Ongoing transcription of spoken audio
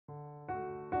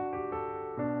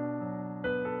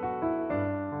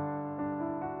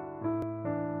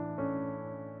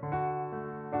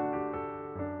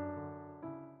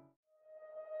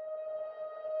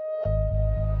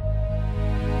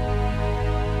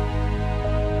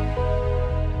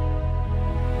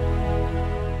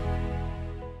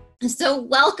So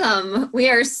welcome. We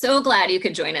are so glad you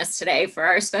could join us today for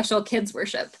our special kids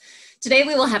worship. Today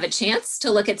we will have a chance to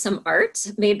look at some art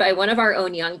made by one of our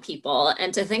own young people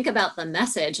and to think about the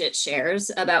message it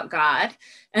shares about God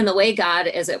and the way God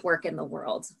is at work in the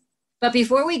world. But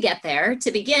before we get there,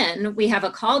 to begin, we have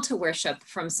a call to worship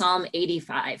from Psalm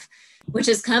 85, which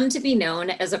has come to be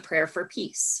known as a prayer for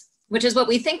peace, which is what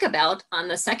we think about on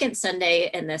the second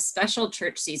Sunday in this special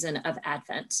church season of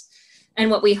Advent, and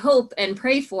what we hope and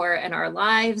pray for in our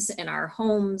lives, in our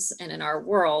homes, and in our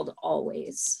world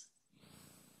always.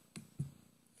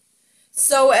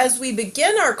 So as we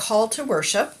begin our call to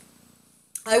worship,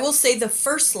 I will say the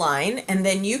first line, and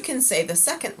then you can say the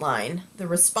second line, the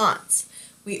response.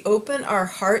 We open our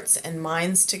hearts and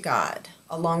minds to God,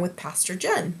 along with Pastor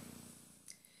Jen.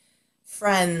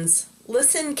 Friends,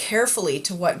 listen carefully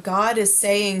to what God is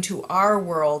saying to our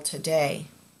world today.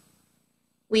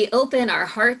 We open our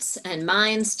hearts and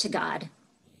minds to God.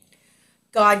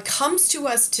 God comes to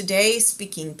us today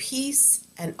speaking peace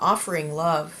and offering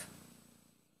love.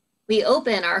 We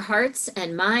open our hearts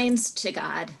and minds to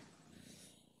God.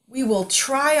 We will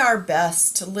try our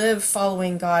best to live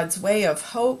following God's way of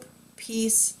hope,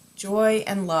 peace, joy,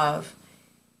 and love,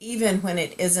 even when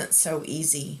it isn't so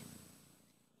easy.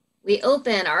 We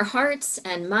open our hearts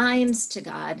and minds to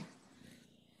God.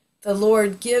 The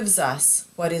Lord gives us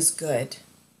what is good.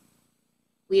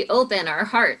 We open our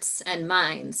hearts and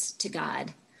minds to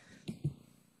God.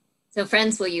 So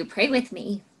friends, will you pray with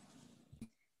me?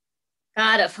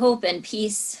 God of hope and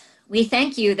peace, we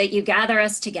thank you that you gather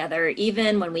us together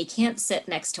even when we can't sit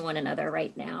next to one another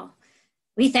right now.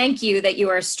 We thank you that you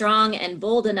are strong and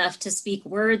bold enough to speak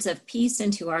words of peace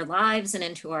into our lives and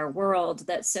into our world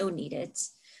that so need it.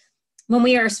 When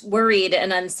we are worried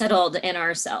and unsettled in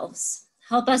ourselves,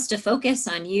 help us to focus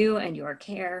on you and your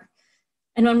care.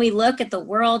 And when we look at the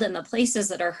world and the places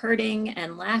that are hurting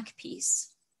and lack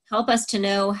peace, help us to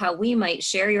know how we might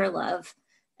share your love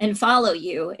and follow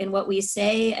you in what we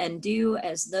say and do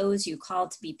as those you call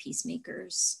to be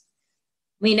peacemakers.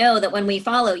 We know that when we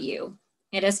follow you,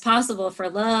 it is possible for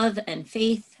love and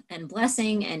faith and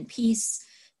blessing and peace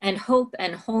and hope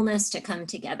and wholeness to come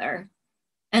together,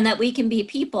 and that we can be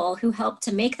people who help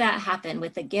to make that happen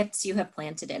with the gifts you have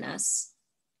planted in us.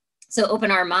 So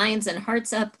open our minds and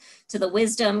hearts up to the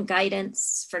wisdom,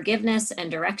 guidance, forgiveness,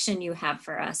 and direction you have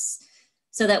for us,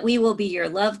 so that we will be your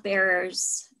love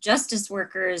bearers, justice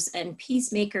workers, and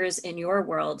peacemakers in your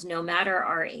world, no matter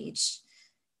our age.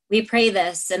 We pray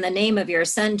this in the name of your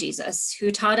Son, Jesus,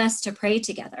 who taught us to pray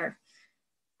together.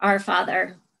 Our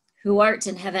Father, who art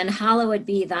in heaven, hallowed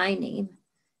be thy name.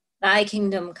 Thy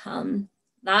kingdom come,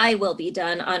 thy will be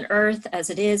done on earth as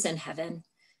it is in heaven.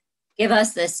 Give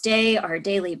us this day our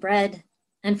daily bread,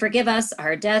 and forgive us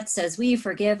our debts as we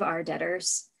forgive our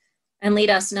debtors. And lead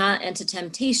us not into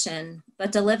temptation,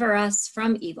 but deliver us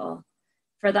from evil.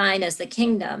 For thine is the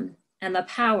kingdom, and the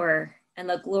power, and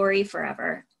the glory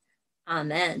forever.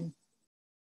 Amen.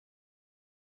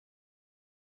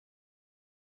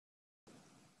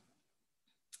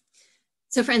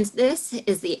 So friends, this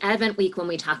is the Advent week when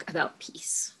we talk about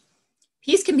peace.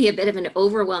 Peace can be a bit of an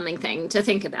overwhelming thing to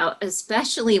think about,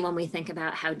 especially when we think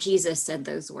about how Jesus said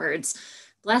those words.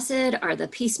 Blessed are the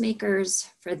peacemakers,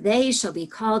 for they shall be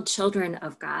called children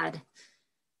of God.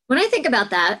 When I think about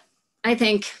that, I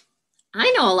think,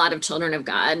 I know a lot of children of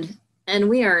God, and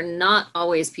we are not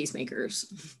always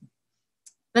peacemakers.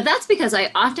 But that's because I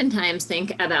oftentimes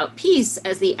think about peace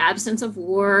as the absence of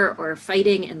war or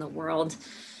fighting in the world.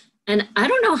 And I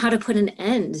don't know how to put an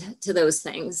end to those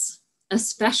things,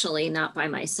 especially not by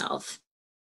myself.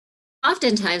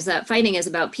 Oftentimes that fighting is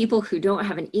about people who don't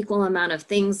have an equal amount of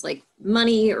things like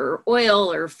money or oil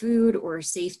or food or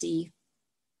safety.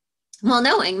 Well,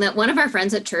 knowing that one of our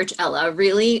friends at church, Ella,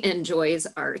 really enjoys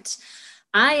art,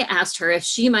 I asked her if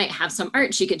she might have some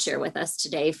art she could share with us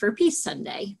today for Peace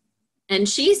Sunday. And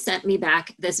she sent me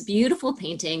back this beautiful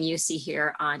painting you see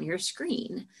here on your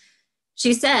screen.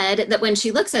 She said that when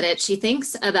she looks at it, she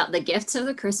thinks about the gifts of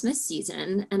the Christmas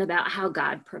season and about how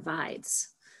God provides.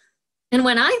 And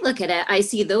when I look at it, I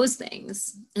see those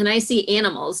things, and I see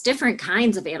animals, different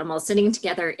kinds of animals sitting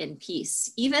together in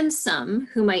peace, even some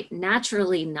who might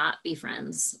naturally not be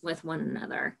friends with one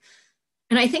another.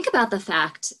 And I think about the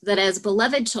fact that as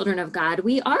beloved children of God,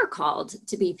 we are called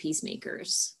to be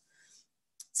peacemakers.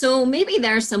 So maybe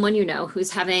there's someone you know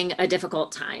who's having a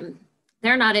difficult time.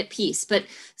 They're not at peace, but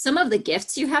some of the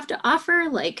gifts you have to offer,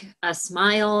 like a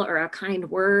smile or a kind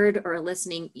word or a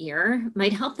listening ear,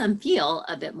 might help them feel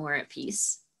a bit more at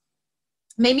peace.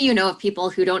 Maybe you know of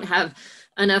people who don't have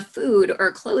enough food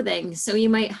or clothing, so you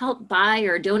might help buy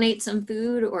or donate some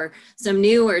food or some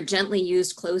new or gently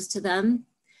used clothes to them.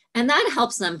 And that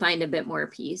helps them find a bit more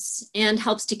peace and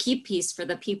helps to keep peace for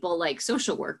the people like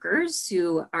social workers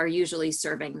who are usually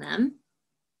serving them.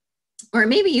 Or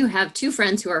maybe you have two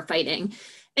friends who are fighting,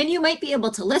 and you might be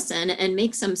able to listen and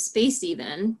make some space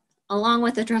even, along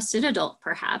with a trusted adult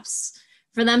perhaps,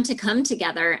 for them to come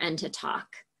together and to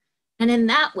talk. And in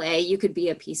that way, you could be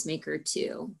a peacemaker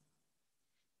too.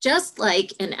 Just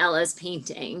like in Ella's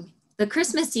painting, the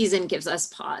Christmas season gives us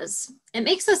pause. It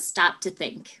makes us stop to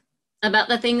think about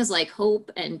the things like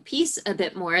hope and peace a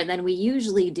bit more than we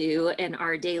usually do in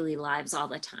our daily lives all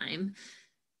the time.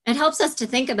 It helps us to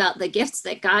think about the gifts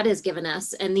that God has given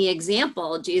us and the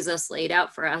example Jesus laid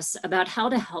out for us about how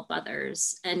to help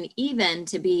others, and even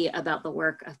to be about the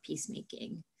work of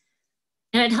peacemaking.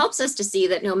 And it helps us to see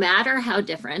that no matter how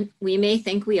different we may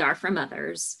think we are from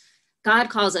others, God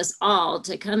calls us all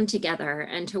to come together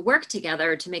and to work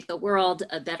together to make the world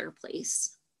a better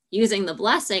place, using the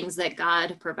blessings that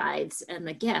God provides and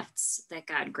the gifts that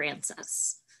God grants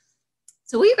us.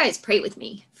 So will you guys pray with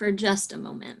me for just a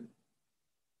moment?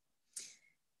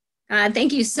 God,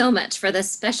 thank you so much for this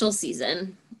special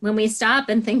season when we stop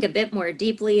and think a bit more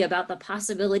deeply about the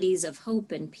possibilities of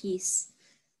hope and peace.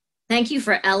 Thank you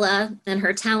for Ella and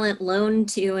her talent loaned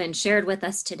to and shared with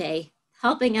us today,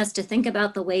 helping us to think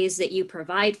about the ways that you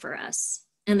provide for us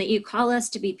and that you call us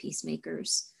to be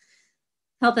peacemakers.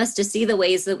 Help us to see the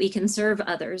ways that we can serve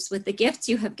others with the gifts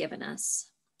you have given us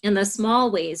and the small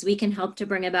ways we can help to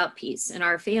bring about peace in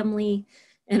our family,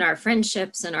 in our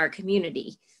friendships, in our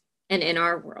community, and in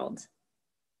our world.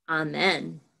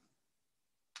 Amen.